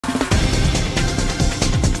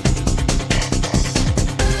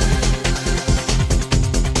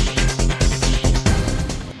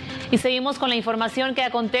Y seguimos con la información que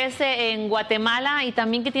acontece en Guatemala y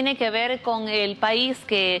también que tiene que ver con el país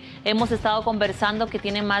que hemos estado conversando, que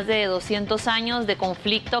tiene más de 200 años de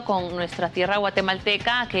conflicto con nuestra tierra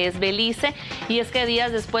guatemalteca, que es Belice. Y es que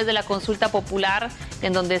días después de la consulta popular,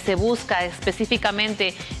 en donde se busca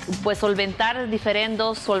específicamente pues solventar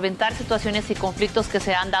diferendos, solventar situaciones y conflictos que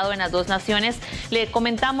se han dado en las dos naciones, le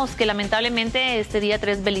comentamos que lamentablemente este día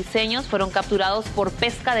 3 beliceños fueron capturados por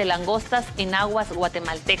pesca de langostas en aguas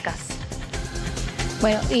guatemaltecas.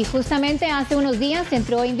 Bueno, y justamente hace unos días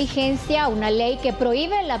entró en vigencia una ley que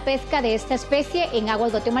prohíbe la pesca de esta especie en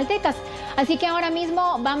aguas guatemaltecas. Así que ahora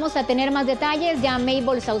mismo vamos a tener más detalles. Ya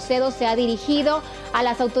Mabel Saucedo se ha dirigido a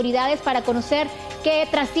las autoridades para conocer qué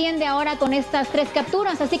trasciende ahora con estas 3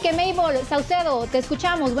 capturas. Así que Mabel Saucedo, te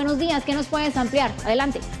escuchamos. Buenos días, ¿qué nos puedes ampliar?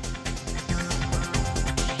 Adelante.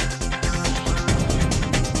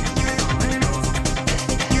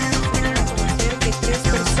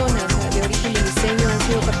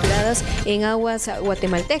 Capturadas en aguas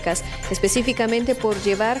guatemaltecas, específicamente por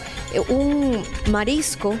llevar un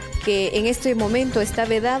marisco que en este momento está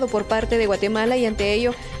vedado por parte de Guatemala, y ante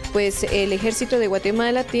ello pues el Ejército de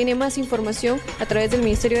Guatemala tiene más información a través del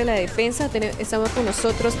Ministerio de la Defensa. Estamos con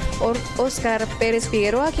nosotros Oscar Pérez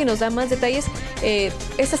Figueroa, quien nos da más detalles.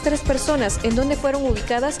 Estas 3 personas, ¿en dónde fueron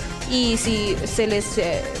ubicadas y si se les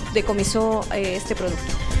decomisó este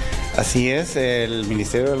producto? Así es, el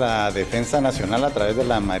Ministerio de la Defensa Nacional, a través de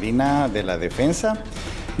la Marina de la Defensa,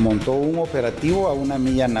 montó un operativo a una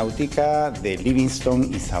milla náutica de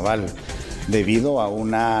Livingston y Zabal, debido a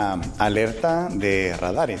una alerta de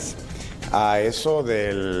radares. A eso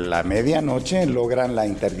de la medianoche logran la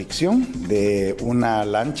interdicción de una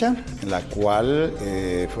lancha, la cual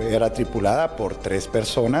era tripulada por 3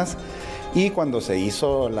 personas. Y cuando se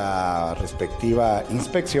hizo la respectiva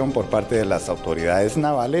inspección por parte de las autoridades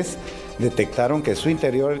navales, detectaron que en su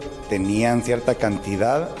interior tenían cierta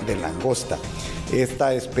cantidad de langosta.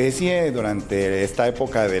 Esta especie durante esta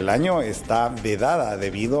época del año está vedada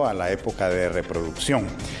debido a la época de reproducción.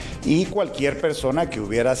 Y cualquier persona que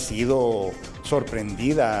hubiera sido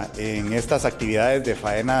sorprendida en estas actividades de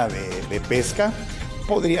faena de pesca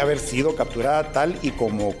podría haber sido capturada, tal y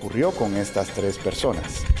como ocurrió con estas 3 personas.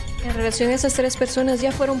 En relación a esas 3 personas,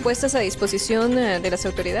 ¿ya fueron puestas a disposición de las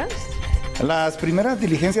autoridades? Las primeras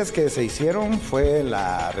diligencias que se hicieron fue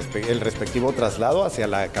el respectivo traslado hacia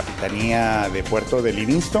la Capitanía de Puerto de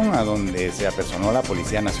Livingston, a donde se apersonó la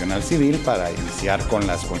Policía Nacional Civil para iniciar con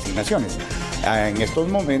las consignaciones. En estos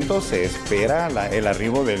momentos se espera el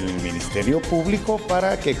arribo del Ministerio Público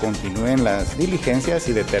para que continúen las diligencias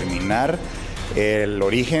y determinar el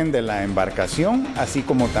origen de la embarcación, así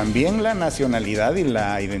como también la nacionalidad y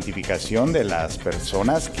la identificación de las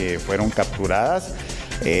personas que fueron capturadas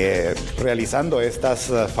realizando estas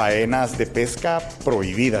faenas de pesca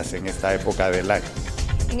prohibidas en esta época del año.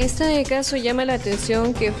 En este caso llama la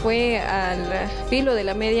atención que fue al filo de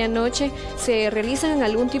la medianoche. ¿Se realizan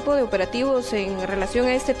algún tipo de operativos en relación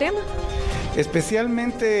a este tema?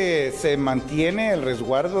 Especialmente se mantiene el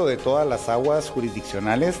resguardo de todas las aguas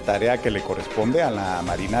jurisdiccionales, tarea que le corresponde a la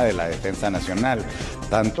Marina de la Defensa Nacional,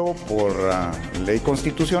 tanto por ley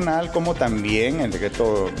constitucional como también el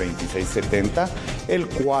decreto 2670, el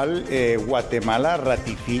cual Guatemala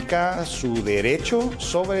ratifica su derecho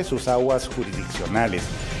sobre sus aguas jurisdiccionales.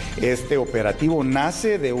 Este operativo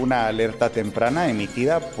nace de una alerta temprana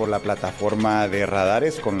emitida por la plataforma de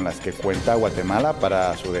radares con las que cuenta Guatemala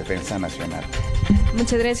para su defensa nacional.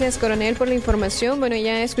 Muchas gracias, coronel, por la información. Bueno,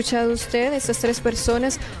 ya ha escuchado usted, estas 3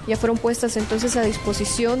 personas ya fueron puestas entonces a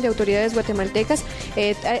disposición de autoridades guatemaltecas.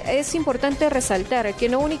 Es importante resaltar que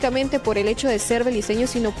no únicamente por el hecho de ser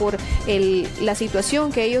beliceños, sino por la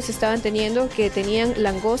situación que ellos estaban teniendo, que tenían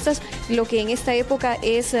langostas, lo que en esta época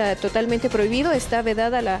es totalmente prohibido, está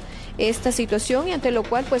vedada esta situación, y ante lo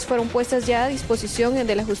cual pues fueron puestas ya a disposición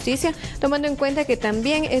de la justicia, tomando en cuenta que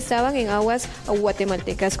también estaban en aguas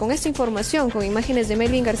guatemaltecas. Con esta información, con imágenes de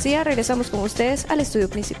Melvin García, regresamos con ustedes al estudio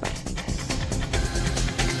principal.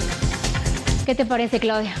 ¿Qué te parece,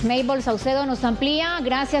 Claudia? Mabel Saucedo nos amplía.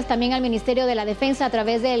 Gracias también al Ministerio de la Defensa a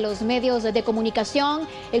través de los medios de comunicación.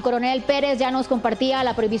 El coronel Pérez ya nos compartía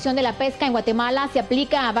la prohibición de la pesca en Guatemala. Se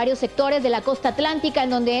aplica a varios sectores de la costa atlántica,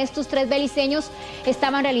 en donde estos 3 beliceños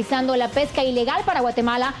estaban realizando la pesca ilegal para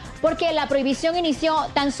Guatemala, porque la prohibición inició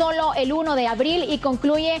tan solo el 1 de abril y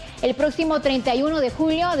concluye el próximo 31 de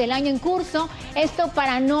julio del año en curso. Esto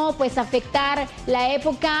para no afectar la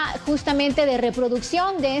época justamente de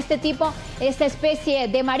reproducción de este tipo, esta especie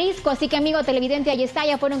de marisco. Así que, amigo televidente, ahí está,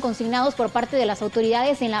 ya fueron consignados por parte de las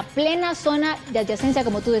autoridades en la plena zona de adyacencia,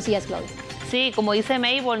 como tú decías, Claudia. Sí, como dice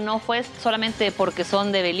Mabel, no fue solamente porque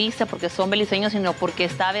son de Belice, porque son beliceños, sino porque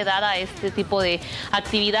está vedada este tipo de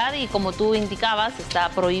actividad y como tú indicabas, está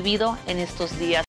prohibido en estos días.